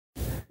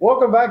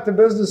Welcome back to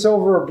Business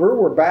Over a Brew.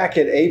 We're back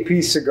at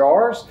AP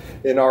Cigars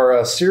in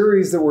our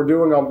series that we're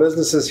doing on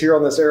businesses here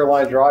on this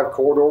Airline Drive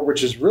corridor,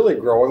 which is really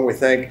growing. We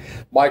thank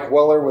Mike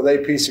Weller with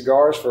AP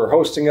Cigars for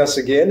hosting us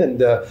again. And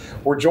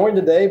we're joined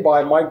today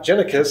by Mike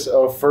Jenniches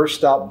of First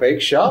Stop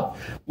Bake Shop.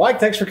 Mike,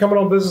 thanks for coming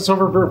on Business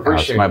Over a Brew.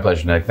 Appreciate it. It's my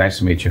pleasure, Nick. Nice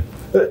to meet you.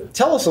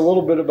 Tell us a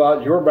little bit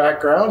about your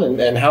background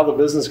and how the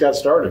business got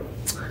started.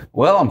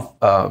 Well,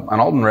 I'm an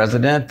Alton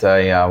resident.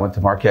 I went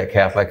to Marquette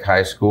Catholic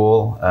High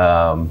School.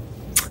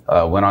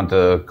 Went on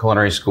to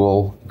culinary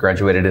school,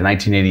 graduated in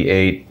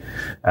 1988,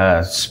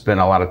 spent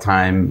a lot of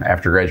time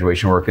after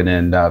graduation working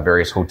in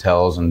various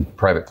hotels and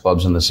private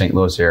clubs in the St.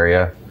 Louis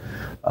area.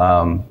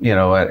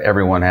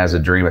 Everyone has a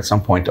dream at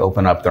some point to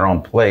open up their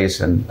own place,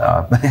 and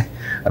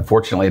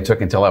unfortunately it took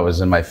until I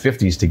was in my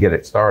 50s to get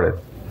it started.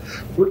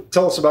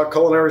 Tell us about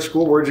culinary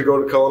school. Where'd you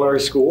go to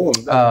culinary school,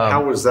 and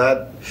how was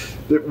that?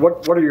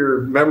 What are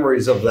your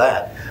memories of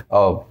that?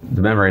 Oh,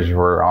 the memories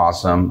were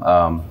awesome.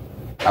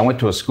 I went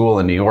to a school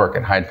in New York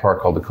at Hyde Park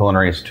called the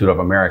Culinary Institute of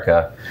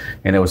America,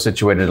 and it was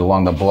situated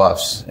along the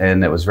bluffs,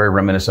 and it was very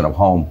reminiscent of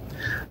home.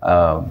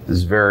 It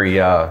was very, they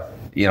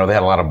had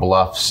a lot of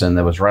bluffs, and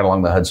it was right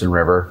along the Hudson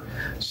River.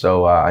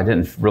 So I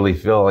didn't really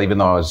feel, even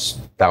though I was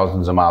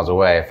thousands of miles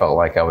away, I felt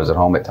like I was at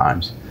home at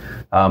times.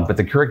 But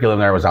the curriculum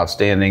there was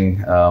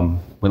outstanding.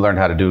 We learned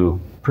how to do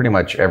pretty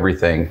much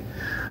everything.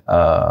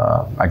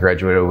 I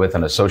graduated with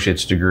an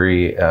associate's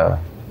degree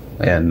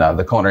in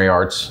the culinary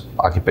arts,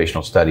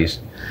 occupational studies.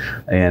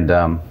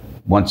 And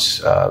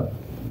once I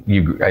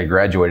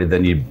graduated,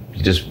 then you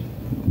just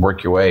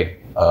work your way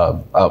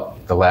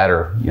up the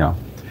ladder,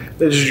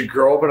 Did you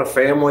grow up in a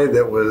family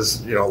that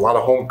was, a lot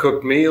of home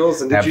cooked meals?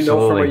 And did Absolutely. You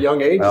know from a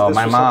young age? Well,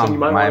 my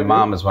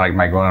mom is one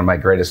of my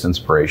greatest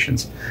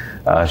inspirations.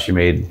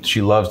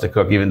 She loves to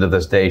cook. Even to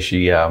this day,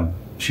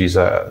 she's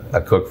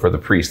a cook for the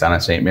priest down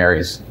at St.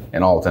 Mary's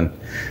in Alton.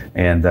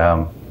 And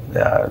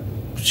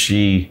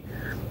she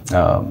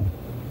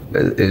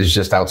is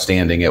just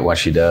outstanding at what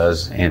she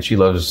does, and she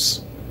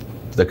loves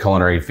the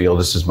culinary field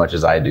just as much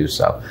as I do.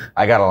 So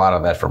I got a lot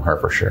of that from her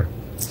for sure.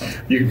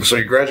 So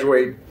you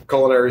graduate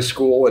culinary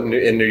school in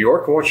New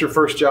York. And what's your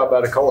first job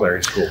out of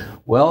culinary school?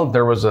 Well,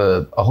 there was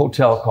a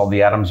hotel called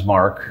the Adams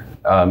Mark.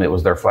 It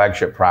was their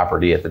flagship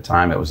property at the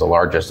time. It was the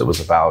largest. It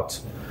was about,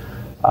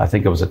 I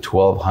think it was a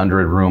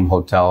 1,200 room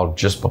hotel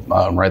just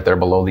right there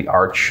below the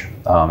Arch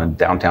in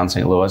downtown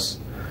St. Louis.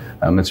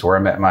 It's where I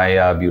met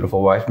my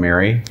beautiful wife,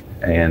 Mary,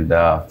 and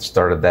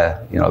started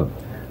that,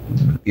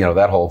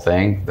 that whole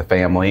thing, the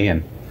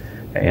family,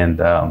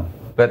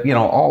 but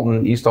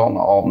Alton, East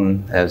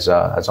Alton has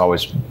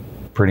always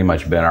pretty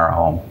much been our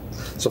home.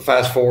 So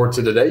fast forward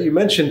to today, you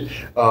mentioned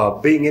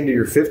being into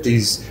your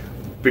 50s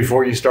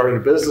before you started a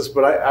business,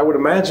 but I would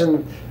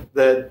imagine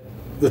that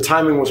the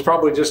timing was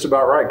probably just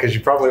about right, because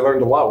you probably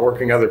learned a lot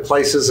working other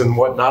places and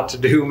what not to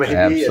do, maybe.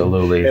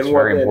 Absolutely. It's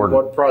very important.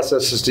 And what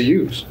processes to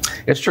use.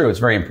 It's true. It's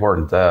very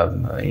important.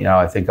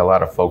 I think a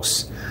lot of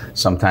folks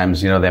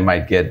sometimes, they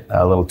might get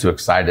a little too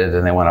excited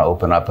and they want to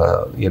open up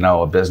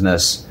a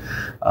business.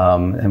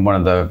 And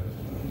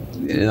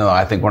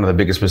I think one of the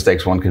biggest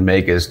mistakes one can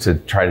make is to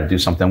try to do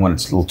something when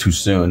it's a little too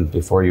soon,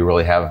 before you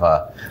really have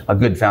a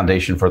good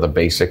foundation for the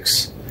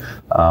basics.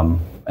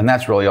 And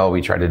that's really all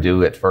we try to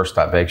do at First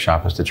Stop Bake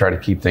Shop, is to try to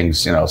keep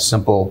things,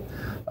 simple,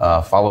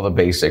 follow the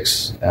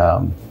basics,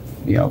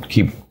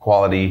 keep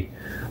quality,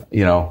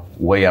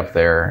 way up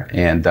there,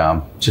 and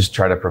just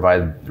try to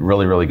provide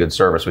really, really good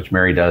service, which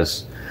Mary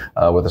does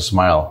with a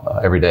smile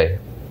every day.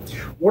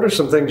 What are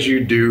some things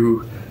you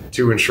do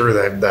to ensure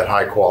that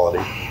high quality?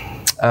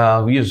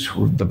 We use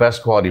the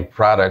best quality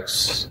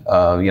products,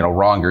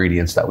 raw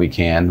ingredients that we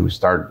can. We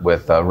start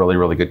with really,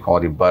 really good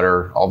quality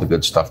butter, all the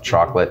good stuff,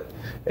 chocolate,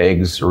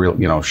 eggs,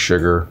 real,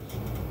 sugar,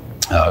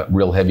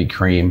 real heavy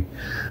cream.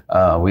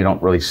 We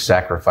don't really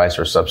sacrifice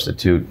or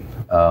substitute,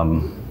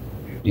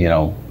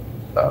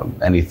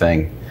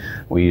 anything.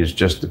 We use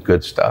just the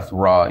good stuff,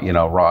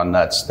 raw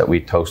nuts that we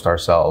toast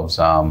ourselves.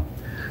 We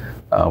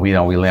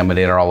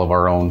laminate all of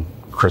our own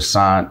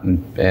croissant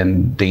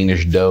and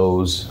Danish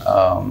doughs.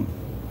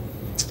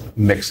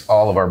 Mix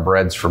all of our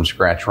breads from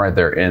scratch right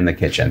there in the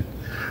kitchen.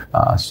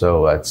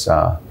 So it's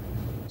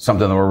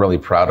something that we're really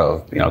proud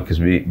of, because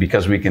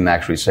we can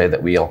actually say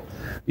that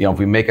if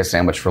we make a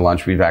sandwich for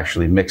lunch, we've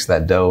actually mixed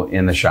that dough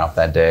in the shop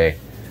that day,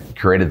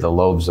 created the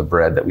loaves of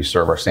bread that we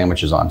serve our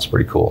sandwiches on. It's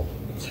pretty cool.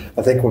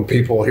 I think when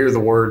people hear the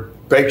word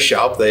bake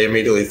shop, they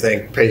immediately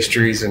think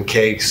pastries and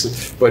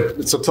cakes.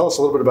 But so tell us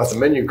a little bit about the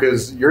menu,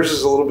 because yours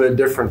is a little bit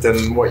different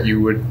than what you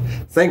would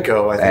think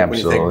of, I think,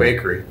 Absolutely. When you think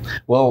bakery.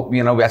 Well,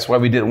 that's why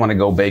we didn't want to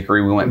go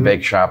bakery. We went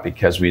bake shop,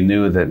 because we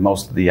knew that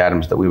most of the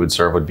items that we would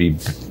serve would be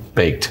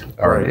baked,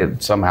 or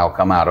it'd somehow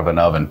come out of an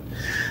oven.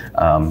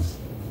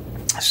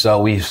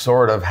 So we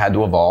sort of had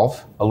to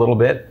evolve a little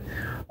bit.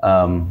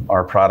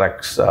 Our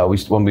products,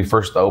 when we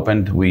first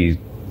opened, we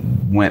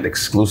went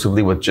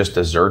exclusively with just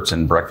desserts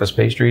and breakfast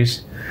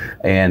pastries.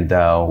 And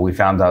we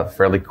found out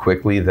fairly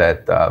quickly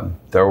that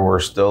there were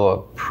still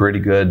a pretty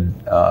good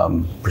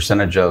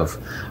percentage of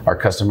our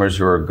customers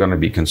who are going to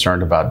be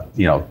concerned about,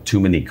 too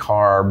many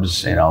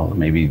carbs,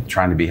 maybe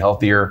trying to be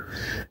healthier.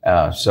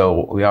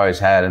 So we always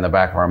had in the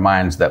back of our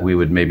minds that we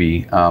would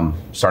maybe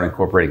start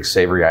incorporating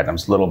savory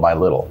items little by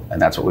little.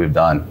 And that's what we've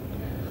done.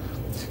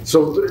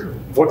 So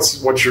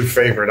what's your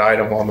favorite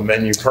item on the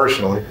menu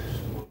personally?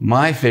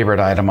 My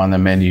favorite item on the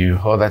menu,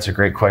 that's a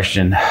great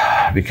question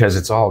because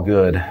it's all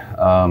good.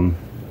 Our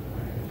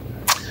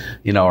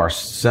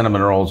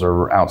cinnamon rolls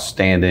are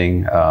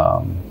outstanding.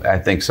 I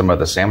think some of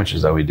the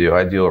sandwiches that we do,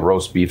 I do a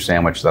roast beef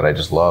sandwich that I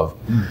just love,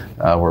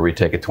 where we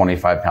take a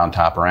 25-pound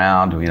top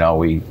round,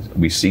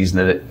 we season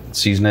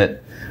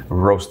it,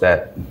 roast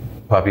that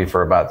puppy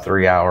for about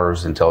 3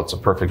 hours until it's a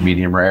perfect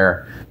medium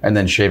rare, and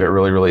then shave it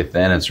really, really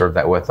thin and serve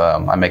that with,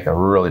 I make a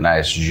really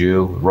nice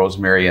jus,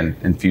 rosemary and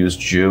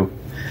infused jus.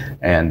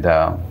 And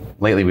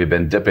lately we've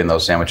been dipping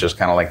those sandwiches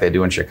kind of like they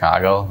do in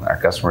Chicago. Our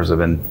customers have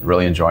been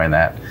really enjoying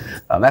that.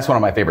 That's one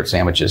of my favorite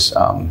sandwiches.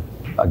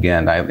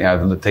 Again,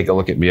 I take a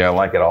look at me. I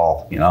like it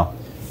all, You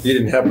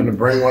didn't happen to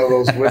bring one of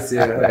those with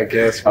you, I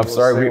guess. I'm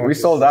sorry. We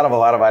sold out of a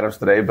lot of items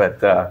today,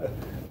 but,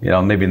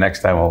 maybe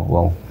next time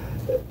we'll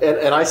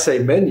And I say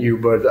menu,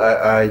 but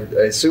I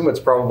assume it's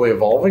probably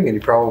evolving, and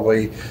you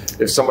probably,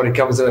 if somebody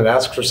comes in and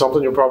asks for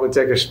something, you'll probably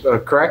take a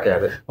crack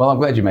at it. Well, I'm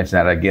glad you mentioned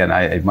that. Again,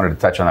 I wanted to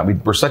touch on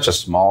that. We're such a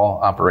small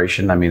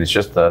operation. I mean, it's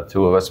just the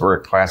two of us. We're a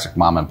classic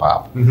mom and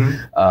pop.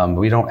 Mm-hmm.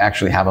 We don't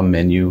actually have a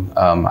menu.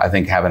 I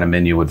think having a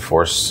menu would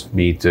force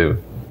me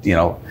to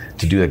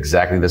do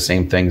exactly the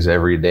same things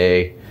every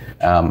day.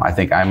 I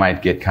think I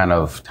might get kind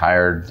of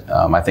tired.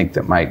 I think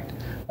that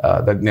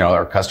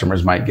our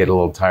customers might get a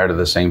little tired of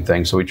the same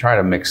thing. So we try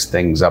to mix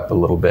things up a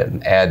little bit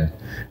and add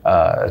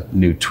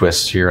new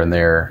twists here and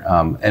there.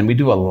 And we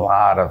do a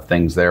lot of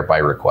things there by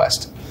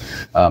request.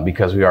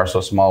 Because we are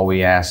so small,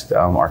 we asked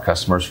our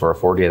customers for a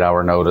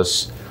 48-hour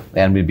notice,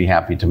 and we'd be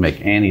happy to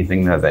make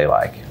anything that they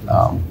like.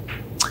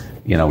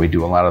 We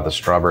do a lot of the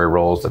strawberry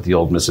rolls that the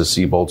old Mrs.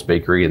 Seabolt's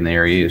bakery in the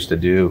area used to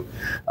do.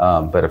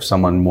 But if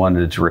someone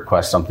wanted to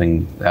request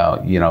something,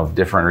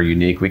 different or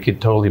unique, we could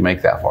totally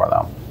make that for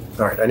them.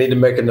 All right, I need to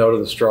make a note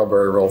of the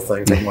strawberry roll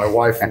thing because my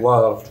wife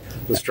loved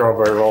the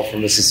strawberry roll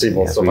from Mrs.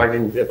 Seabolt. Yes,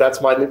 so if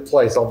that's my new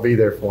place, I'll be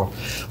there for them.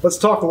 Let's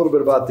talk a little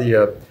bit about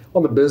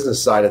on the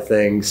business side of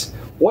things.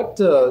 What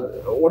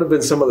have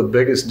been some of the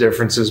biggest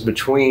differences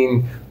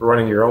between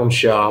running your own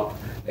shop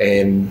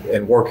and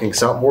working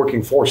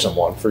for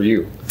someone for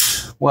you?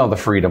 Well, the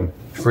freedom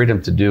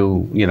to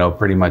do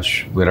pretty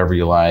much whatever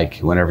you like,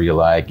 whenever you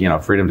like.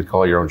 Freedom to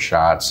call your own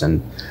shots,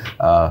 and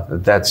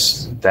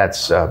that's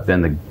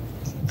been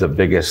the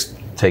biggest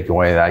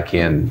takeaway that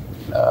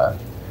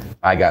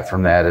I got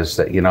from that is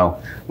that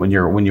when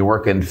you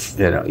work in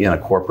a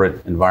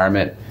corporate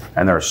environment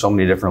and there are so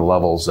many different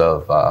levels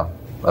of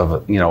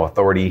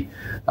authority,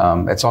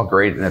 it's all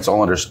great and it's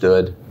all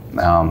understood,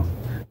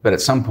 but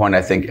at some point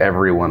I think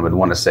everyone would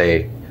want to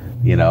say,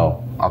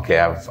 okay,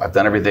 I've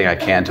done everything I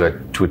can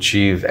to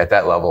achieve at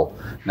that level.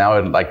 Now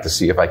I'd like to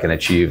see if I can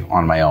achieve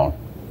on my own.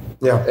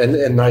 Yeah,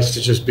 and nice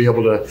to just be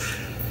able to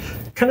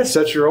kind of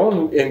set your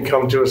own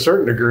income to a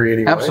certain degree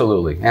anyway.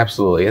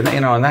 Absolutely. And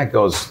and that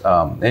goes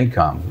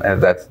income.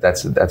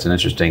 That's an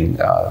interesting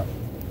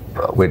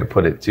way to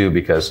put it too,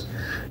 because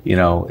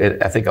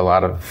I think a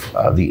lot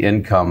of the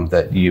income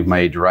that you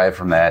may derive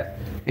from that,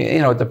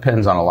 it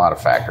depends on a lot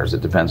of factors.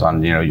 It depends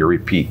on your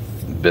repeat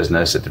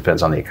business. It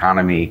depends on the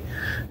economy.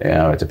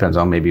 It depends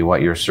on maybe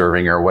what you're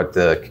serving or what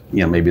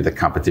maybe the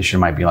competition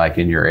might be like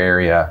in your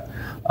area.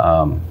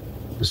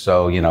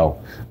 So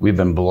we've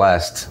been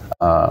blessed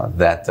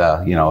that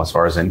as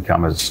far as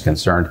income is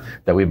concerned,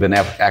 that we've been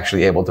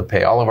actually able to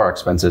pay all of our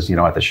expenses,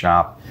 at the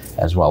shop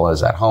as well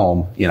as at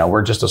home.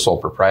 We're just a sole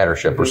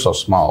proprietorship. We're so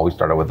small. We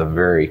started with a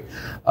very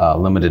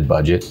limited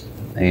budget,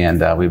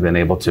 and we've been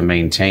able to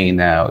maintain.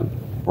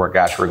 We're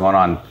going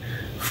on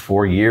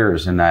 4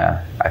 years, and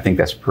I think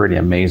that's pretty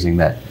amazing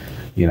that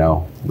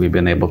we've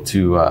been able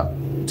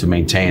to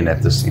maintain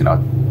at this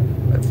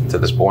to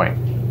this point.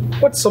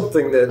 What's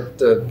something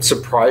that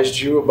surprised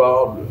you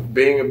about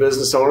being a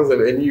business owner?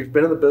 And you've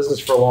been in the business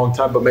for a long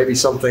time, but maybe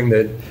something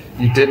that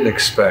you didn't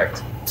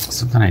expect?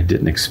 Something I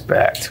didn't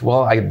expect.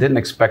 Well, I didn't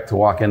expect to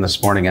walk in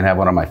this morning and have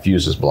one of my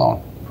fuses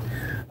blown.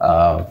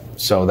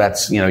 So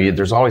that's,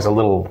 there's always a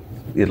little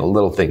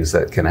things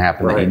that can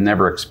happen that you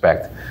never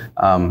expect.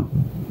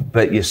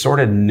 But you sort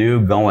of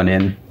knew going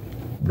in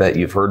that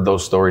you've heard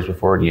those stories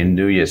before, and you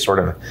knew you sort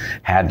of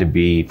had to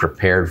be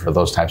prepared for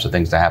those types of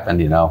things to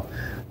happen,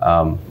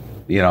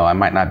 I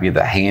might not be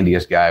the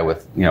handiest guy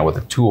with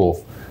a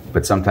tool,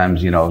 but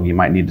sometimes, you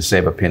might need to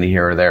save a penny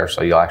here or there,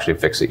 so you'll actually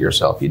fix it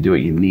yourself. You do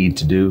what you need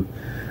to do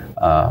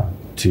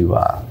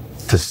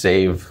to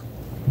save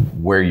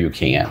where you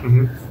can.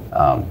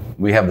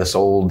 Mm-hmm. We have this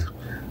old,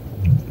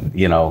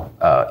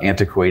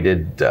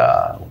 antiquated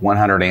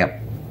 100 amp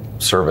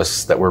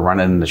service that we're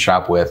running in the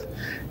shop with,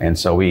 and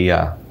so we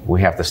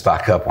we have to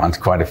stock up on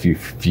quite a few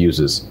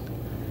fuses.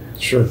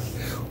 Sure.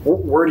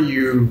 Where do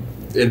you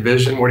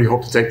envision, where do you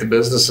hope to take the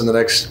business in the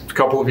next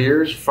couple of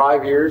years,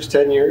 5 years,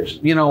 10 years?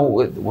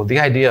 Well, the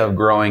idea of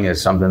growing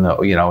is something that,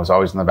 is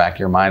always in the back of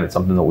your mind. It's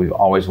something that we've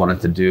always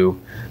wanted to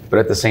do. But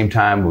at the same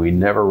time, we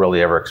never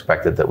really ever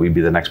expected that we'd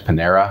be the next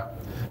Panera.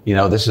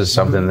 This is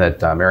something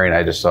that Mary and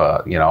I just,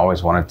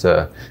 always wanted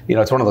to,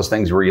 it's one of those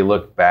things where you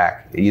look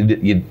back,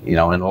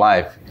 in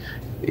life,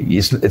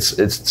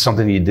 it's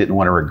something you didn't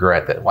want to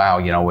regret, that, wow,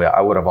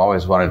 I would have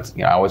always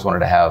wanted, I always wanted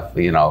to have,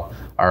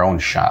 our own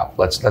shop.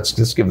 Let's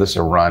just give this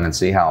a run and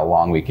see how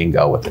long we can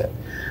go with it.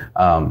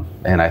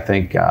 And I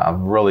think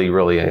I'm really,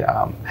 really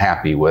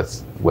happy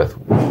with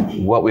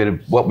what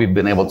we've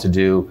been able to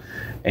do.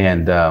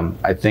 And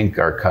I think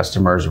our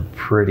customers are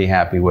pretty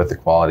happy with the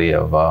quality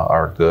of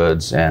our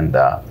goods. And,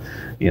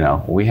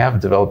 we have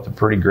developed a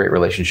pretty great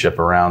relationship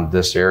around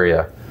this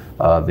area,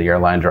 the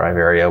Airline Drive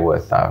area,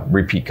 with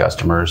repeat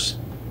customers.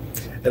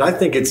 And I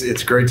think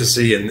it's great to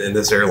see in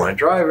this Airline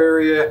Drive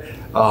area,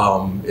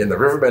 in the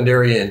Riverbend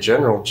area in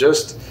general,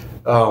 just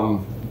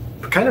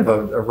kind of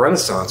a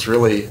renaissance,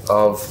 really,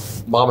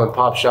 of mom and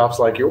pop shops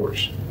like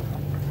yours.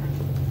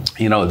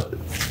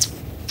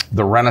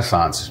 The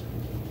renaissance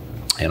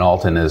in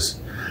Alton is,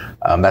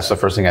 that's the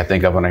first thing I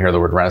think of when I hear the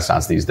word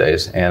renaissance these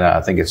days. And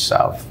I think it's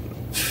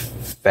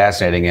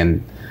fascinating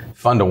and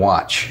fun to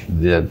watch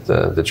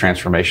the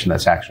transformation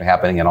that's actually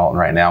happening in Alton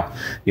right now.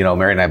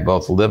 Mary and I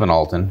both live in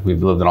Alton.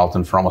 We've lived in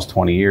Alton for almost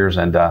 20 years,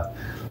 and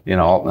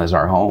Alton is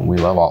our home. We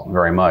love Alton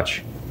very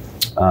much.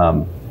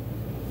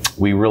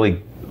 We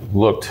really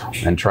looked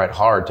and tried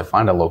hard to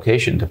find a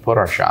location to put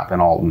our shop in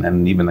Alton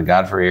and even the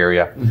Godfrey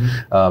area,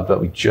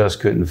 but we just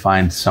couldn't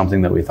find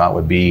something that we thought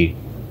would be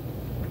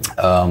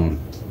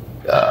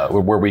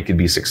where we could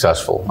be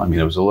successful. I mean,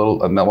 it was a little.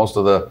 Most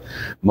of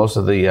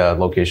the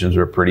locations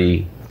were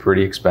pretty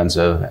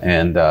expensive,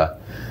 and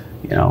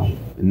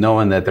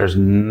knowing that there's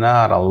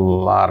not a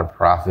lot of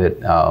profit,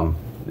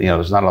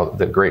 there's not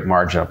the great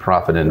margin of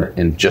profit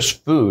in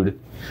just food.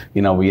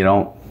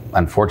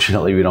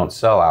 Unfortunately, we don't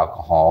sell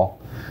alcohol,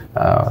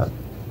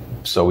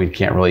 so we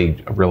can't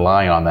really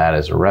rely on that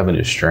as a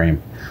revenue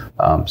stream.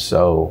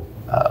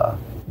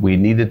 We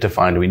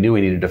knew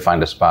we needed to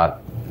find a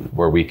spot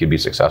where we could be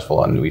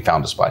successful, and we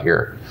found a spot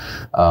here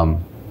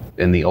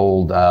in the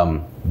old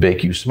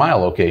Bake You Smile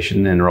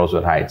location in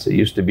Rosewood Heights. It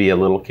used to be a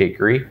little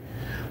cakery,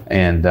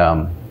 and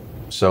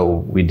so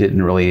we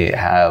didn't really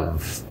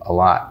have a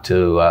lot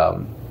to,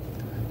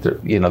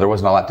 there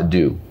wasn't a lot to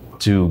do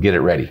to get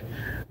it ready.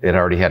 It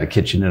already had a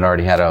kitchen, it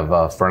already had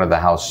a front of the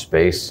house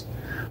space,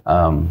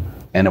 and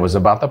it was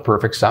about the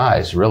perfect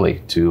size,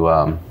 really,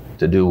 to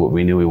do what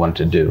we knew we wanted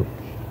to do.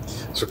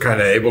 So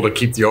kind of able to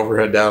keep the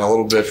overhead down a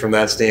little bit from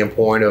that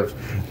standpoint of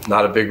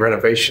not a big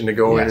renovation to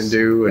go in and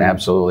do.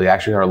 Absolutely.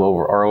 Actually,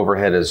 our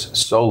overhead is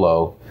so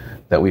low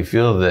that we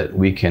feel that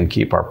we can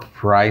keep our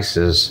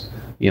prices,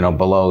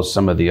 below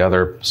some of the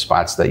other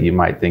spots that you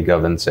might think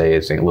of in, say,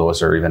 St.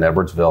 Louis or even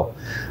Edwardsville.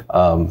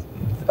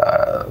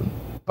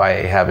 By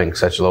having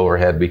such low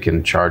overhead, we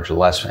can charge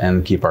less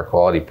and keep our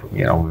quality,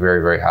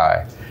 very, very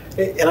high.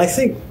 And I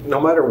think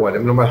no matter what,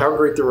 no matter how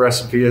great the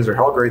recipe is or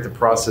how great the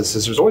process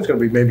is, there's always going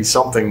to be maybe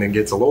something that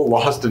gets a little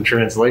lost in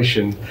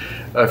translation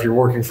if you're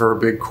working for a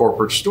big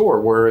corporate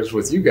store. Whereas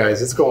with you guys,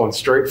 it's going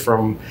straight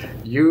from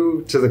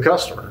you to the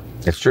customer.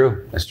 It's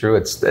true. It's true.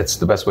 It's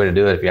the best way to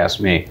do it, if you ask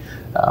me.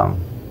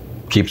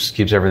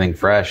 Keeps everything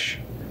fresh.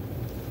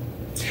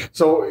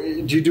 So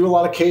do you do a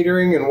lot of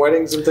catering and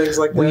weddings and things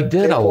like that? We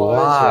did a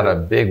lot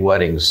of big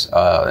weddings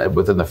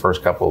within the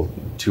first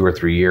 2 or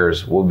 3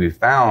 years. What we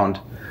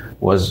found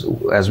was,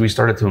 as we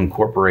started to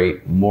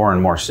incorporate more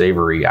and more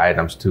savory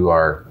items to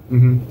our,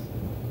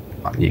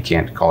 you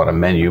can't call it a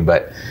menu,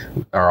 but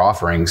our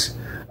offerings,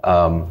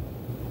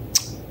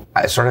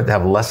 I started to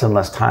have less and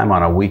less time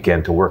on a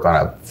weekend to work on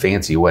a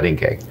fancy wedding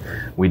cake.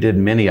 We did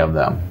many of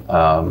them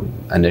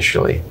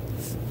initially,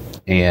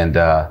 and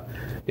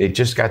it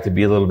just got to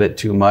be a little bit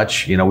too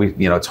much.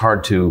 It's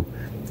hard to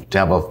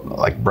have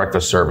a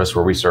breakfast service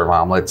where we serve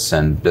omelets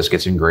and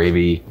biscuits and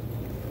gravy.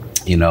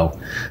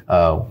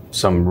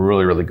 Some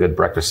really, really good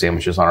breakfast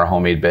sandwiches on our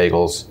homemade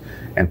bagels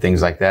and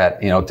things like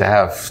that.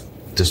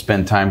 To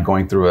spend time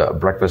going through a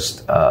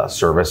breakfast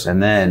service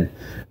and then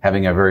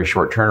having a very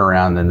short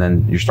turnaround, and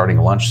then you're starting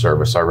a lunch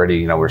service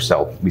already. We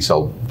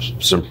sell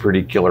some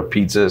pretty killer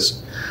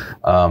pizzas.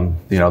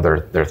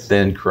 They're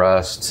thin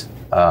crust.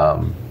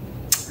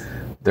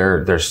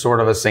 They're sort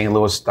of a St.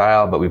 Louis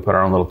style, but we put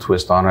our own little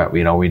twist on it.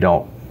 We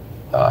don't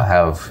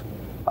have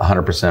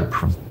 100%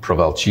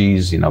 Provel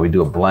cheese. We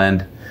do a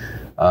blend.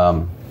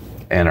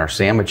 And our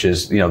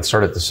sandwiches,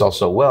 started to sell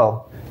so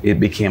well, it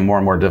became more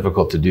and more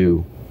difficult to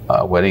do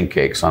wedding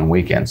cakes on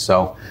weekends.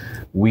 So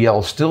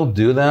we'll still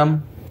do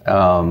them,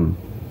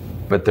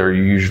 but they're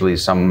usually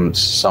some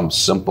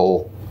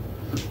simple,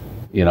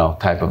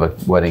 type of a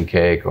wedding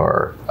cake,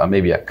 or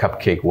maybe a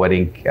cupcake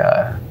wedding,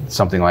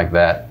 something like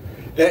that.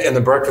 And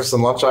the breakfast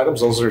and lunch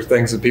items, those are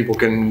things that people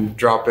can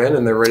drop in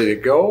and they're ready to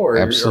go, or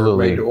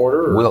absolutely or made to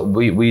order. Or?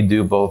 We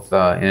do both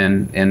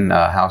in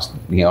house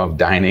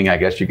dining, I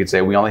guess you could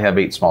say. We only have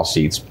 8 small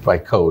seats by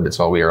code. That's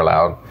all we are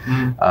allowed.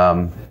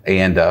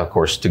 And of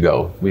course to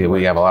go.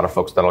 We have a lot of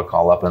folks that'll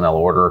call up and they'll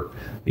order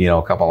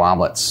a couple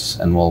omelets,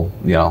 and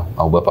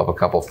I'll whip up a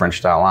couple French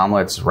style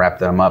omelets, wrap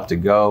them up to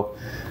go,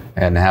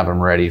 and have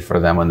them ready for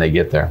them when they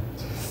get there.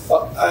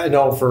 I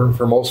know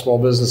for most small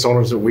business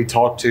owners that we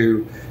talk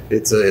to,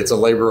 it's a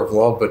labor of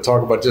love. But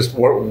talk about just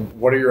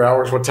what are your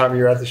hours? What time are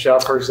you at the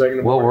shop first thing in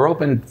the morning? Well, we're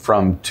open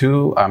from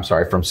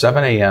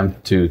 7 a.m.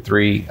 to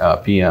 3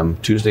 p.m.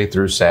 Tuesday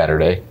through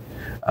Saturday.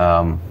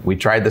 We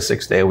tried the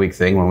 6-day-a-week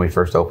thing when we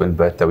first opened,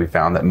 but we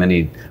found that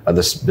many of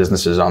the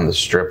businesses on the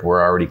strip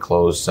were already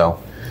closed.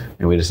 So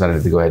we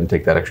decided to go ahead and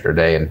take that extra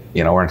day. And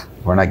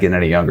we're not getting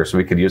any younger, so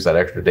we could use that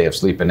extra day of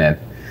sleeping in.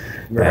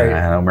 Right. And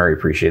I know Mary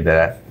appreciated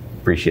that.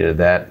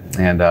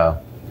 And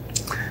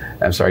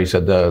I'm sorry, you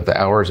said the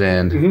hours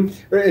and...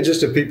 Mm-hmm. And just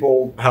to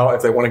people, how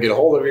if they want to get a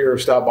hold of you or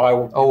stop by.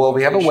 Oh, well,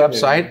 we have a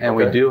website, and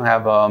we do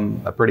have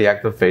a pretty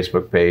active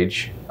Facebook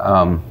page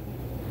that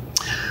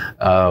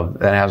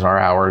has our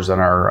hours and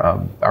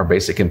our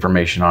basic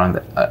information on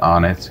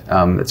it.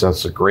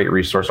 It's a great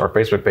resource. Our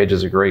Facebook page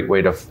is a great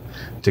way to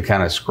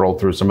kind of scroll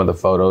through some of the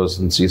photos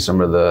and see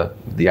some of the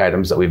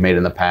items that we've made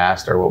in the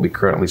past or what we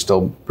currently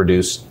still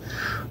produce.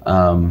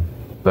 And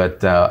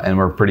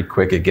we're pretty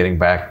quick at getting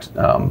back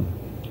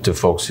to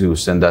folks who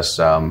send us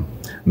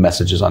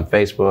messages on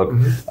Facebook.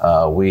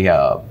 Mm-hmm. We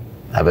have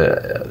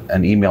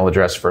an email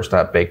address,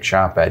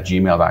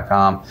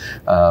 firststopbakeshop@gmail.com.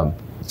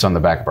 It's on the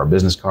back of our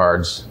business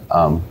cards.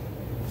 So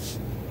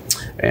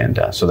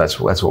that's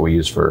what we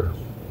use for.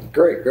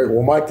 Great.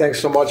 Well, Mike,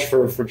 thanks so much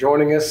for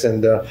joining us,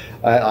 and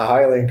I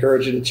highly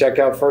encourage you to check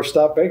out First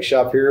Stop Bake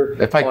Shop here.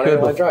 If I could,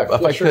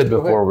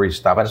 before we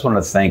stop, I just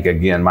wanted to thank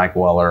again Mike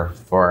Weller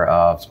for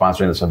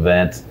sponsoring this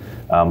event.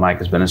 Mike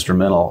has been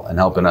instrumental in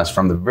helping us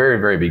from the very,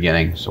 very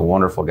beginning. He's a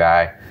wonderful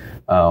guy.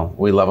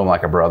 We love him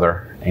like a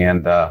brother,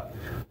 and I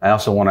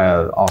also want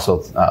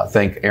to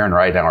thank Aaron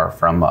Ridenauer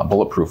from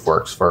Bulletproof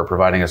Works for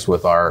providing us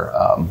with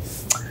our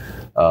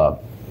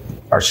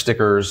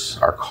stickers,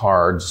 our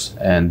cards,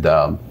 and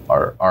our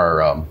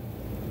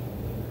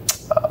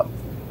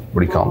what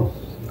do you call them?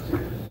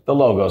 The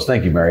logos.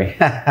 Thank you, Mary,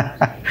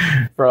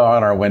 for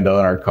on our window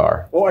in our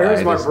car. Well,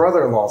 Aaron's my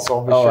brother-in-law,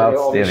 so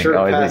I'll be sure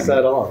to pass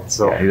that on.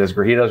 So yeah, he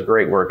does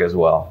great work as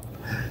well.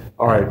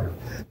 All right,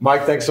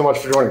 Mike, thanks so much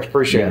for joining us.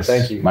 Appreciate it.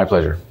 Thank you. My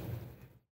pleasure.